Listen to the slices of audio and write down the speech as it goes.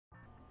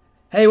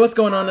Hey, what's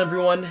going on,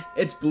 everyone?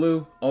 It's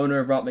Blue, owner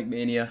of Rock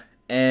McMania,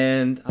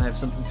 and I have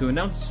something to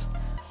announce.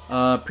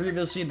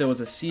 Previously, there was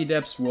a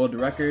CDEPS world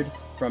record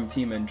from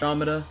Team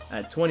Andromeda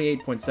at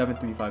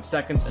 28.735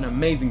 seconds, an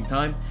amazing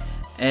time.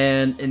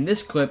 And in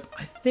this clip,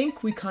 I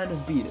think we kind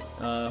of beat it.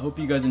 Hope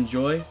you guys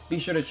enjoy. Be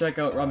sure to check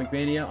out Rock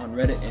McMania on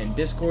Reddit and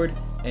Discord,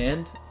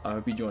 and I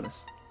hope you join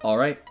us.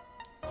 Alright,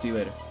 see you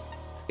later.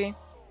 3,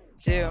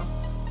 2,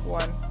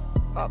 1,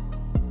 pop.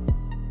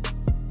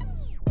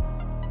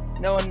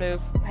 No one move.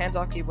 Hands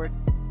off keyboard.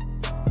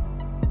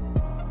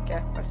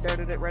 Okay, I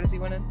started it right as he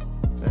went in.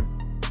 Okay.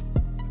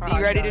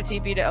 Be ready to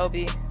TP to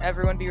LB.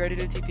 Everyone be ready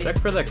to TP. Check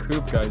for that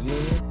group, guys. You know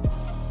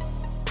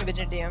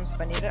Vision DMs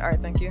if I need it. Alright,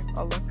 thank you.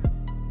 I'll look.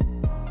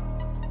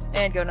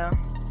 And go now.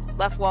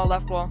 Left wall,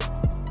 left wall.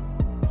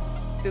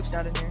 Scoop's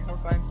not in here. We're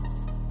fine.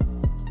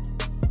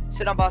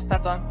 Sit on boss,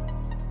 pets on.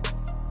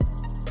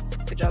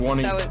 Good job.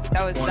 20, that was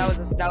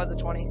a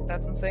 20.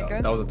 That's insane,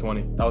 guys. That was a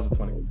 20. That was a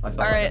 20. I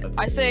saw Alright, that.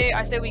 I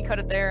say we cut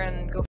it there and go